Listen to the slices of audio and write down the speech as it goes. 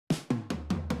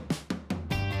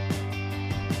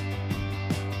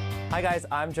Hi guys,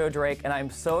 I'm Joe Drake, and I'm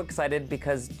so excited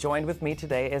because joined with me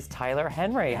today is Tyler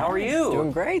Henry. How are you?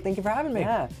 Doing great. Thank you for having me.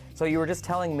 Yeah. So you were just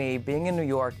telling me being in New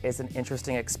York is an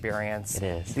interesting experience. It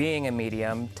is. Being a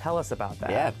medium, tell us about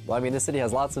that. Yeah. Well, I mean, this city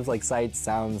has lots of like sights,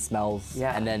 sounds, smells,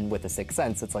 Yeah. and then with the sixth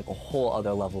sense, it's like a whole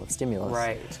other level of stimulus.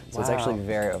 Right. So it's actually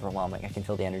very overwhelming. I can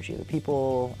feel the energy of the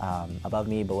people above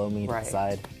me, below me, to the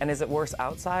side. And is it worse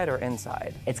outside or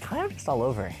inside? It's kind of just all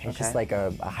over. It's just like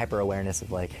a hyper awareness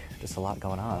of like just a lot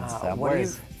going on. Wow. So, What are you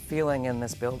feeling in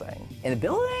this building? in the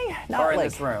building? Not Or in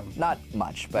like, this room? Not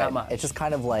much, but Not much. it's just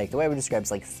kind of like, the way I would describe it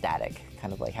is like static,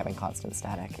 kind of like having constant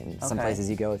static. And some places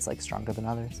you go, it's like stronger than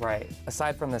others. Right.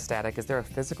 Aside from the static, is there a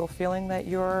physical feeling that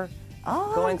you're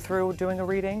going through doing a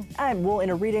reading? Well,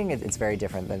 in a reading, it's very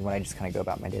different than when I just kind of go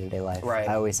about my day-to-day life. Right.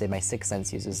 I always say my sixth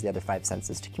sense uses the other five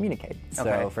senses to communicate.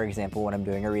 So, for example, when I'm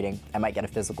doing a reading, I might get a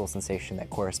physical sensation that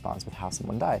corresponds with how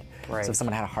someone died. Right. So if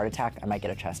someone had a heart attack, I might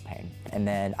get a chest pain. And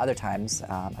then other times,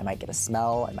 I might get a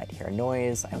smell, I might hear a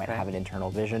noise, I might have an internal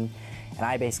vision. And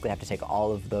I basically have to take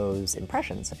all of those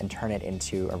impressions and turn it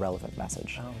into a relevant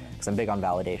message. Because I'm big on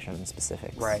validation and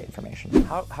specifics information.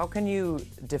 How can you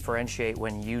differentiate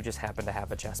when you just happen to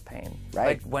have a chest pain? Right.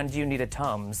 Like when do you need a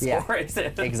Tums? Yeah, Or is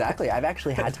it... exactly. I've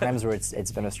actually had times where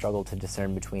it's been a struggle to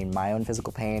discern between my own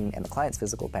physical pain and the client's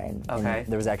physical pain. And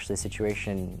there was actually a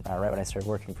situation right when I started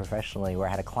working professionally where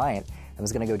I had a client. I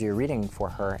was going to go do a reading for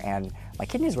her, and my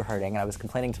kidneys were hurting, and I was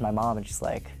complaining to my mom, and she's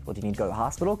like, well, do you need to go to the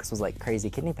hospital? Because it was like crazy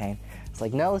kidney pain. I was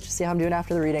like, no, let's just see how I'm doing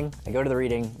after the reading. I go to the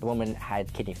reading, the woman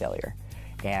had kidney failure.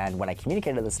 And when I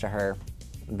communicated this to her,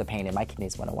 the pain in my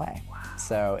kidneys went away. Wow.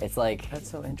 So it's like, that's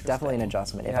so interesting. Definitely an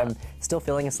adjustment. Yeah. If I'm still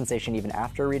feeling a sensation even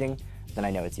after a reading, then I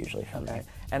know it's usually from me.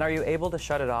 And are you able to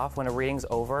shut it off when a reading's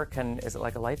over? Is it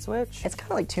like a light switch? It's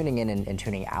kind of like tuning in and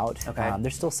tuning out. Okay.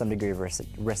 There's still some degree of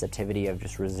receptivity of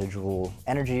just residual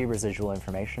energy, residual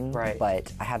information. Right.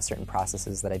 But I have certain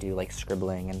processes that I do, like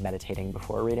scribbling and meditating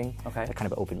before a reading, that kind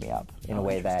of open me up in a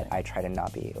way that I try to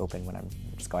not be open when I'm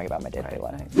just going about my day-to-day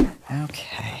life. Nice.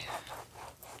 Okay.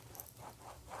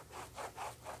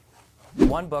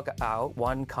 One book out,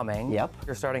 one coming. Yep.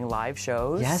 You're starting live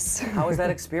shows. Yes. How was that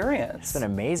experience? It's been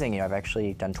amazing. You know, I've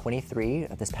actually done 23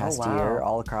 this past year,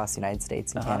 all across the United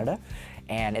States and Canada.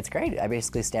 And it's great. I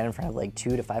basically stand in front of like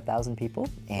 2,000 to 5,000 people.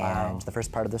 And the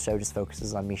first part of the show just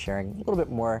focuses on me sharing a little bit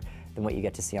more than what you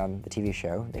get to see on the TV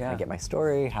show. They kind of get my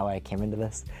story, how I came into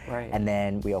this. And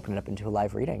then we open it up into a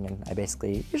live reading. And I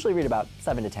basically usually read about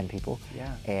 7 to 10 people.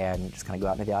 And just kind of go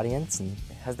out into the audience. And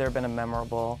has there been a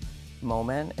memorable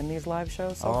moment in these live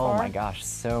shows so far? Oh my gosh,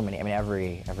 so many. I mean,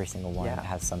 every single one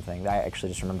has something. I actually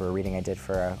just remember a reading I did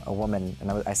for a woman,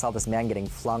 and I saw this man getting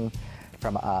flung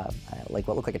from like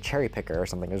what looked like a cherry picker or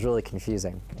something. It was really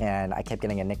confusing, and I kept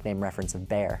getting a nickname reference of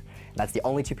Bear. And that's the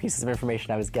only 2 pieces of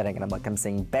information I was getting, and I'm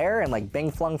saying Bear and like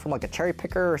being flung from like a cherry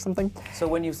picker or something. So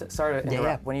when you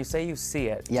when you say you see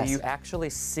it, do you actually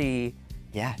see?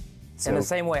 Yeah. So, in the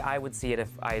same way I would see it if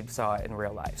I saw it in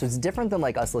real life. So it's different than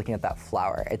like us looking at that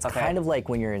flower. It's kind of like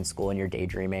when you're in school and you're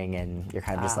daydreaming and you're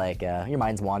kind of just like, your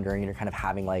mind's wandering and you're kind of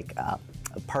having like a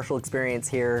partial experience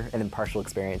here and then partial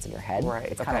experience in your head. Right.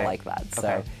 It's kind of like that. So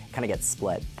it kind of gets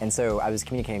split. And so I was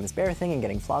communicating this bear thing and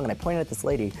getting flung, and I pointed at this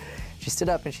lady. She stood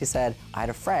up and she said, I had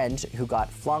a friend who got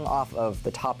flung off of the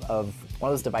top of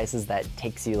one of those devices that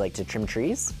takes you like to trim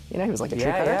trees. You know, he was like a tree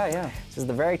cutter. So it was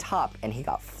the very top, and he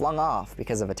got flung off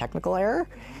because of a technical error.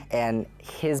 And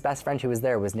his best friend who was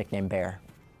there was nicknamed Bear.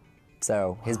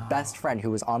 So his best friend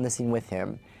who was on the scene with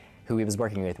him, who he was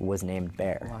working with, was named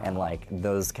Bear. And like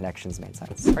those connections made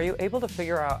sense. Are you able to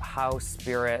figure out how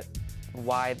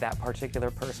why that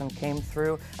particular person came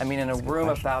through? I mean, in a room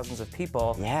of thousands of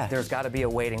people, there's got to be a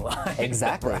waiting line.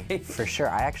 Exactly, for sure.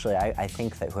 I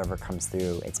think that whoever comes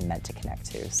through, it's meant to connect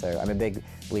to. So I'm a big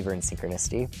believer in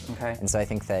synchronicity. And so I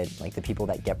think that like the people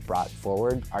that get brought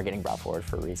forward are getting brought forward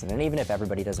for a reason. And even if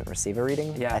everybody doesn't receive a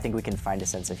reading, I think we can find a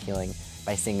sense of healing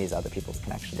by seeing these other people's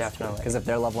connections. Definitely. Because if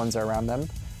their loved ones are around them,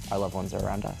 our loved ones are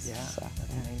around us. Yeah,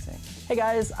 that's amazing. Hey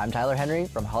guys, I'm Tyler Henry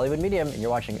from Hollywood Medium, and you're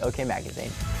watching OK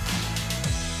Magazine.